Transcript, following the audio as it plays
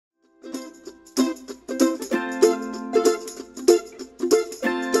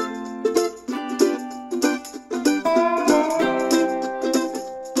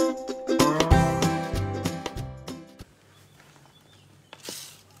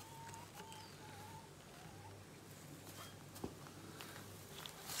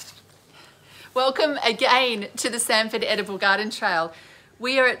Welcome again to the Sanford Edible Garden Trail.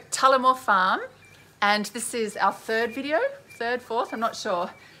 We are at Tullamore Farm and this is our third video, fourth, I'm not sure.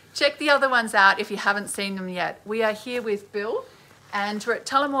 Check the other ones out if you haven't seen them yet. We are here with Bill and we're at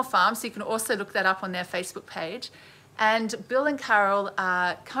Tullamore Farm, so you can also look that up on their Facebook page. And Bill and Carol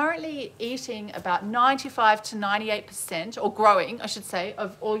are currently eating about 95 to 98%, or growing, I should say,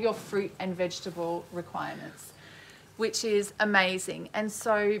 of all your fruit and vegetable requirements, which is amazing. And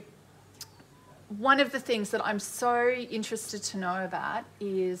so one of the things that I'm so interested to know about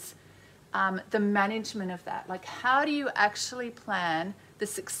is the management of that. Like, how do you actually plan the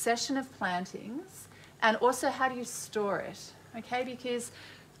succession of plantings, and also how do you store it? Okay, because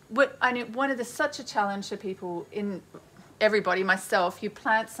such a challenge for people, in everybody, myself, you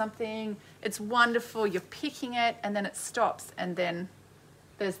plant something, it's wonderful, you're picking it, and then it stops, and then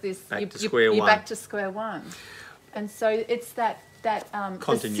there's this you're back to square one. And so it's the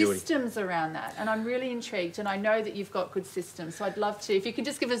systems around that, and I'm really intrigued, and I know that you've got good systems, so I'd love to, if you could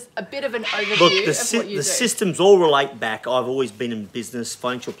just give us a bit of an overview of what you do. The systems all relate back. I've always been in business,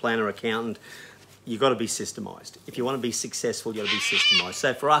 financial planner, accountant. You've got to be systemised. If you want to be successful, you've got to be systemised.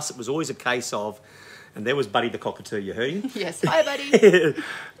 So for us, it was always a case of, and there was Buddy the cockatoo, you heard him? Yes, hi Buddy.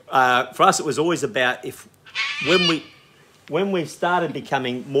 For us, it was always about when we started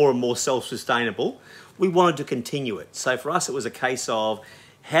becoming more and more self-sustainable, we wanted to continue it. So for us, it was a case of,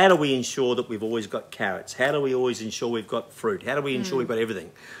 how do we ensure that we've always got carrots? How do we always ensure we've got fruit? How do we ensure we've got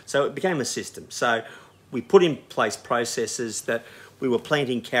everything? So it became a system. So we put in place processes that we were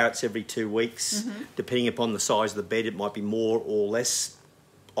planting carrots every 2 weeks. Depending upon the size of the bed, it might be more or less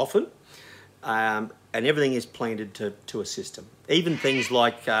often. And everything is planted to a system. Even things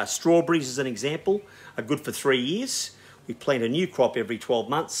like strawberries, as an example, are good for 3 years. We plant a new crop every 12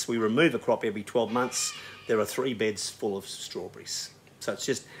 months. We remove a crop every 12 months. There are 3 beds full of strawberries. So it's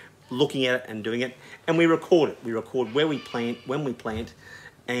just looking at it and doing it. And we record it. We record where we plant, when we plant,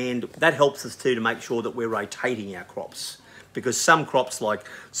 and that helps us too to make sure that we're rotating our crops. Because some crops like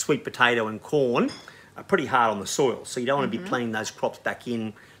sweet potato and corn are pretty hard on the soil. So you don't want to be planting those crops back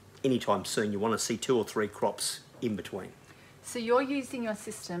in anytime soon. You want to see 2 or 3 crops in between. So you're using your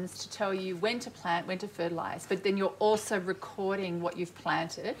systems to tell you when to plant, when to fertilise, but then you're also recording what you've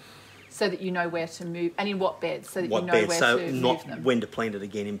planted so that you know where to move, and in what beds, so that you know where to move them. When to plant it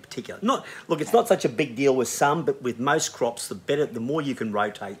again in particular. It's not such a big deal with some, but with most crops, the more you can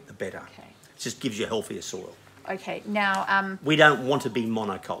rotate, the better. Okay. It just gives you healthier soil. Okay, now... we don't want to be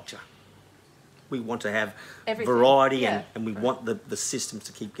monoculture. We want to have everything. Variety, and we want the systems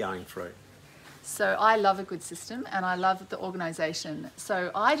to keep going through. So I love a good system and I love the organisation.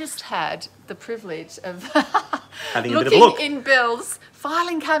 So I just had the privilege of having a bit of a look in Bill's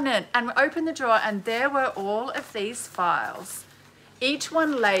filing cabinet, and we opened the drawer and there were all of these files, each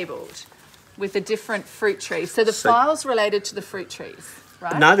one labelled with a different fruit tree. So the files related to the fruit trees,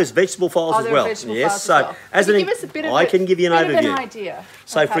 right? No, there's vegetable files as well. Yes, so as I can give you an overview. An idea.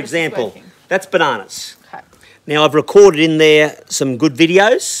 So for example, that's bananas. Okay. Now I've recorded in there some good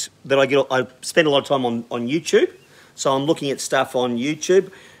videos that I spend a lot of time on YouTube. So I'm looking at stuff on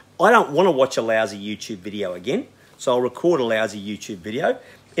YouTube. I don't want to watch a lousy YouTube video again. So I'll record a lousy YouTube video.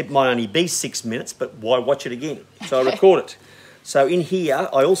 It might only be 6 minutes, but why watch it again? So I record it. So in here,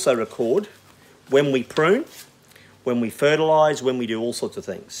 I also record when we prune, when we fertilise, when we do all sorts of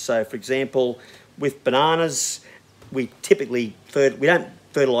things. So for example, with bananas, we typically, we don't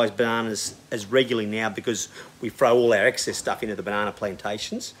fertilise bananas as regularly now because we throw all our excess stuff into the banana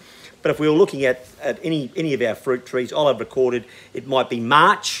plantations. But if we were looking at any of our fruit trees, I'll have recorded, it might be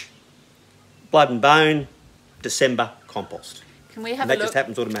March, blood and bone, December, compost. Can we have a look? That just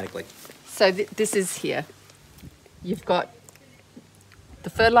happens automatically. So this is here. You've got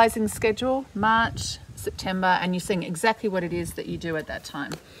the fertilising schedule, March, September, and you're seeing exactly what it is that you do at that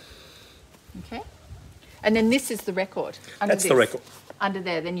time. Okay? And then this is the record. That's the record. Under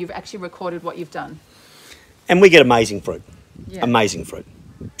there, then you've actually recorded what you've done. And we get amazing fruit. Yeah. Amazing fruit.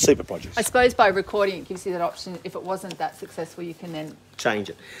 Super produce. I suppose by recording it gives you that option. If it wasn't that successful, you can then change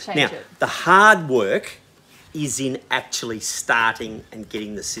it. Now, the hard work is in actually starting and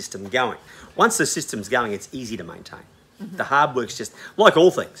getting the system going. Once the system's going, it's easy to maintain. The hard work's just, like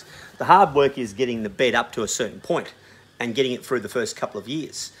all things, the hard work is getting the bed up to a certain point and getting it through the first couple of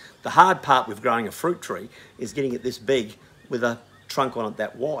years. The hard part with growing a fruit tree is getting it this big with a trunk on it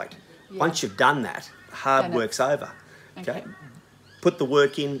that wide. Yeah. Once you've done that, hard work's over. Okay? Put the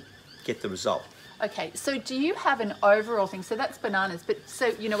work in, get the result. Okay, so do you have an overall thing? So that's bananas, but so,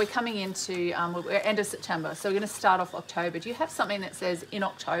 you know, we're coming into, we're end of September, so we're going to start off October. Do you have something that says, in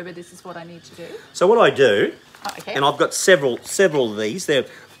October, this is what I need to do? So what I do, and I've got several of these,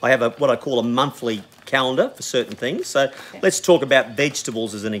 I have what I call a monthly calendar for certain things. So let's talk about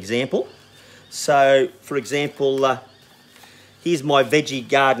vegetables as an example. So, for example, here's my veggie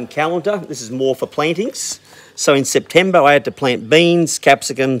garden calendar. This is more for plantings. So in September, I had to plant beans,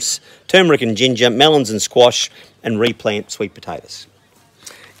 capsicums, turmeric and ginger, melons and squash, and replant sweet potatoes.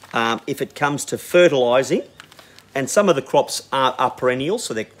 If it comes to fertilising, and some of the crops are perennial,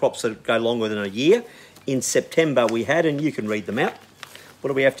 so they're crops that go longer than a year. In September, we had, and you can read them out. What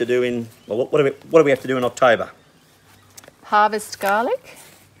do we have to do in? Well, what do we have to do in October? Harvest garlic,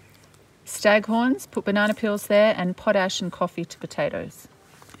 staghorns, put banana peels there, and potash and coffee to potatoes.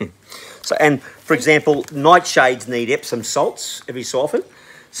 So, and for example, nightshades need Epsom salts every so often.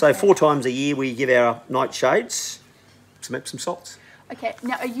 So 4 times a year we give our nightshades some Epsom salts. Okay,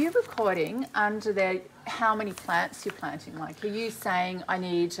 now are you recording under there how many plants you're planting? Like, are you saying I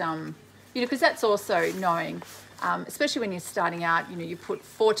need, you know, because that's also knowing, especially when you're starting out, you know, you put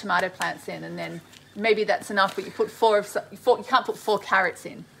 4 tomato plants in and then maybe that's enough, but you put 4, you can't put 4 carrots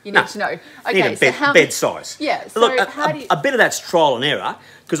in. You need to know. Okay, you need a bed size. Yeah, so look, how do you... a bit of that's trial and error,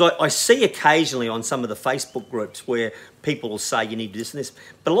 because I see occasionally on some of the Facebook groups where people will say you need this and this,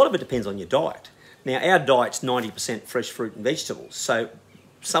 but a lot of it depends on your diet. Now, our diet's 90% fresh fruit and vegetables, so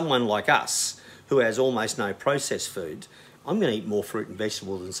someone like us who has almost no processed food, I'm going to eat more fruit and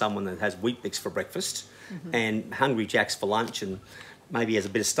vegetables than someone that has Wheat Bix for breakfast and Hungry Jacks for lunch and maybe has a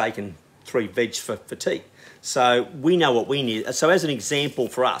bit of steak and 3 veg for tea. So we know what we need. So as an example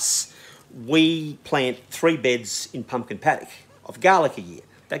for us, we plant 3 beds in pumpkin paddock of garlic a year.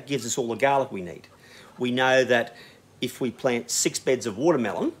 That gives us all the garlic we need. We know that if we plant 6 beds of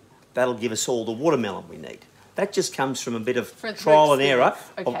watermelon, that'll give us all the watermelon we need. That just comes from a bit of trial and error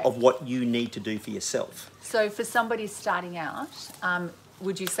of what you need to do for yourself. So for somebody starting out,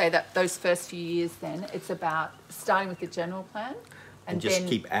 would you say that those first few years then, it's about starting with the general plan? And just then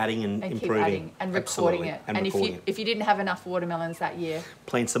keep adding and improving. Keep adding and recording it. And if you didn't have enough watermelons that year,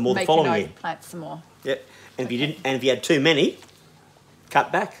 plant some more the following year. Plant some more. Yeah. And if you had too many,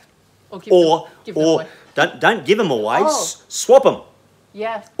 cut back. Or give them away. Don't give them away. Swap them.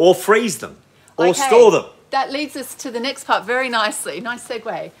 Yeah. Or freeze them. Or store them. That leads us to the next part very nicely. Nice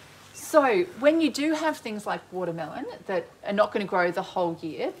segue. So when you do have things like watermelon that are not going to grow the whole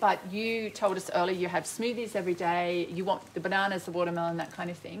year, but you told us earlier you have smoothies every day, you want the bananas, the watermelon, that kind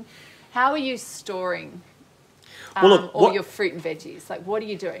of thing. How are you storing all your fruit and veggies? Like, what are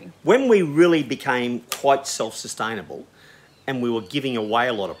you doing? When we really became quite self-sustainable and we were giving away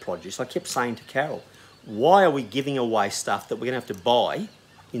a lot of produce, I kept saying to Carol, why are we giving away stuff that we're going to have to buy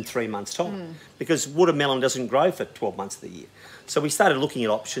in 3 months' time? Because watermelon doesn't grow for 12 months of the year. So we started looking at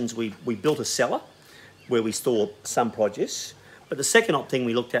options. We built a cellar where we store some produce. But the second thing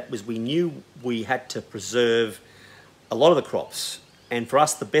we looked at was we knew we had to preserve a lot of the crops. And for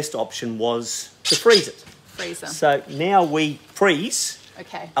us, the best option was to freeze it. Freezer. So now we freeze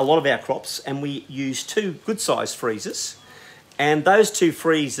a lot of our crops, and we use 2 good-sized freezers. And those 2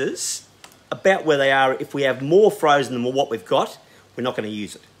 freezers, about where they are, if we have more frozen than what we've got, we're not going to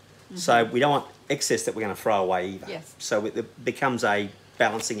use it. So we don't want excess that we're going to throw away either. Yes. So it becomes a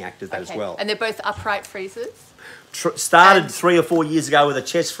balancing act of that as well. And they're both upright freezers? Started 3 or 4 years ago with a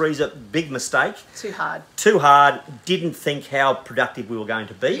chest freezer, big mistake. Too hard. Too hard, didn't think how productive we were going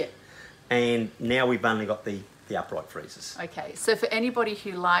to be. Yeah. And now we've only got the upright freezers. Okay, so for anybody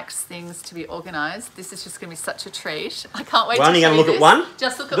who likes things to be organised, this is just going to be such a treat. I can't wait We're only going to look at one?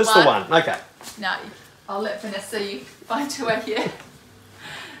 Just look at just one. Just the one, okay. Now, I'll let Vanessa, you find her way here.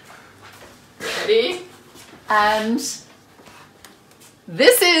 Ready? And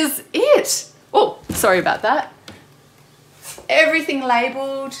this is it. Oh, sorry about that. Everything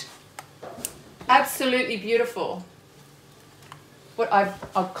labelled. Absolutely beautiful.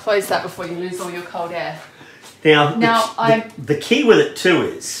 I'll close that before you lose all your cold air. Now the key with it too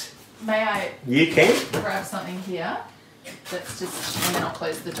is... May I... You can. Grab something here. Let's just... And then I'll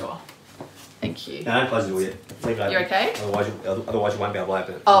close the door. Thank you. No, don't close the door yet. Leave it open. You're okay? Otherwise you won't be able to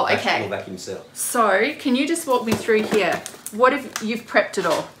open it. Oh, okay. It'll vacuum seal. So, can you just walk me through here? What if you've prepped it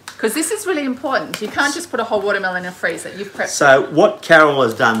all? Because this is really important. You can't just put a whole watermelon in a freezer. You've prepped it. So, what Carol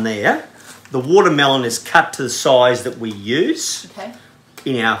has done there, the watermelon is cut to the size that we use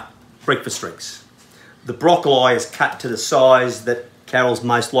in our breakfast drinks. The broccoli is cut to the size that Carol's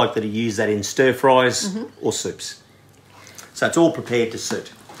most likely to use that in stir fries or soups. So it's all prepared to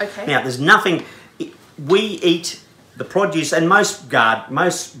suit. Okay. Now, there's nothing... We eat the produce, and most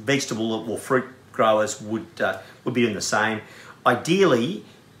vegetable or fruit growers would be doing the same. Ideally,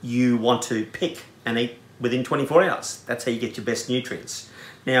 you want to pick and eat within 24 hours. That's how you get your best nutrients.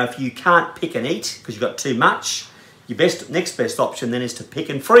 Now, if you can't pick and eat because you've got too much, Your next best option then is to pick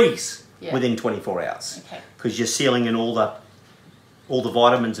and freeze within 24 hours. Okay. Because you're sealing in all the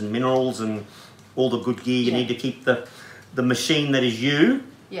vitamins and minerals and all the good gear you need to keep the machine that is you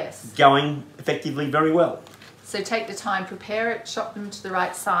going effectively very well. So take the time, prepare it, chop them to the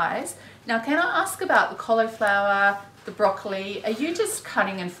right size. Now, can I ask about the cauliflower, the broccoli? Are you just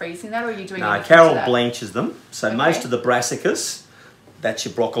cutting and freezing that, or are you doing anything to Carol that? blanches them. So most of the brassicas, that's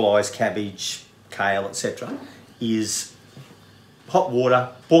your broccolis, cabbage, kale, etc., is hot water,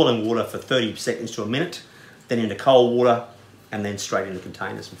 boiling water for 30 seconds to a minute, then into cold water, and then straight into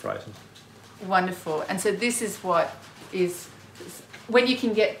containers and frozen. Wonderful. And so this is what is, when you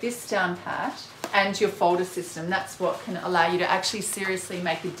can get this down pat and your folder system, that's what can allow you to actually seriously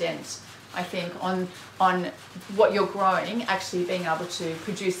make a dent, I think, on what you're growing, actually being able to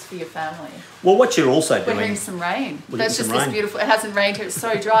produce for your family. Well, what you're also doing... We're hearing some rain. That's just this beautiful... It hasn't rained here. It's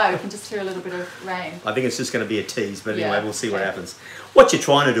so dry. We can just hear a little bit of rain. I think it's just going to be a tease, but anyway, we'll see what happens. What you're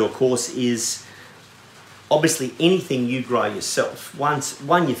trying to do, of course, is obviously anything you grow yourself,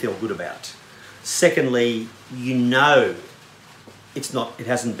 one you feel good about. Secondly, you know it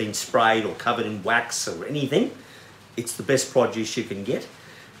hasn't been sprayed or covered in wax or anything. It's the best produce you can get.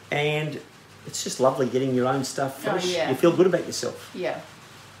 And it's just lovely getting your own stuff fresh. You feel good about yourself. Yeah.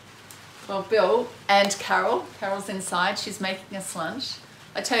 Well, Bill and Carol's inside. She's making us lunch.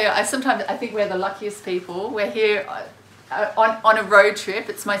 I tell you, I think we're the luckiest people. We're here on a road trip.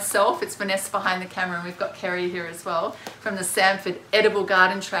 It's myself, it's Vanessa behind the camera, and we've got Kerry here as well from the Sanford Edible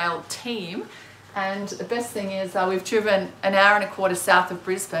Garden Trail team. And the best thing is we've driven an hour and a quarter south of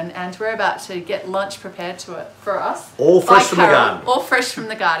Brisbane, and we're about to get lunch prepared for us. All fresh from the garden. All fresh from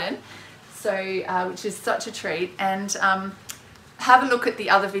the garden. So, which is such a treat. And have a look at the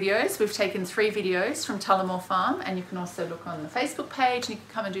other videos. We've taken 3 videos from Tullamore Farm, and you can also look on the Facebook page, and you can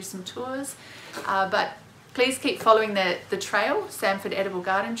come and do some tours. But please keep following the trail, Sanford Edible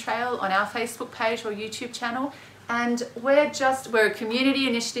Garden Trail, on our Facebook page or YouTube channel. And we're a community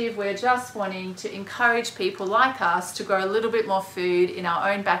initiative. We're just wanting to encourage people like us to grow a little bit more food in our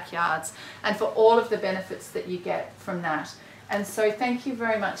own backyards, and for all of the benefits that you get from that. And so thank you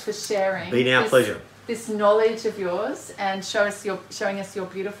very much for sharing. Been our pleasure. This knowledge of yours, and showing us your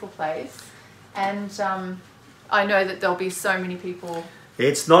beautiful place. And I know that there'll be so many people.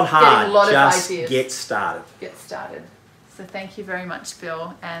 It's not hard. A lot just of ideas. Get started. Get started. So thank you very much,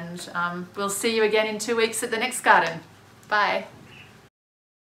 Bill, and we'll see you again in 2 weeks at the next garden. Bye.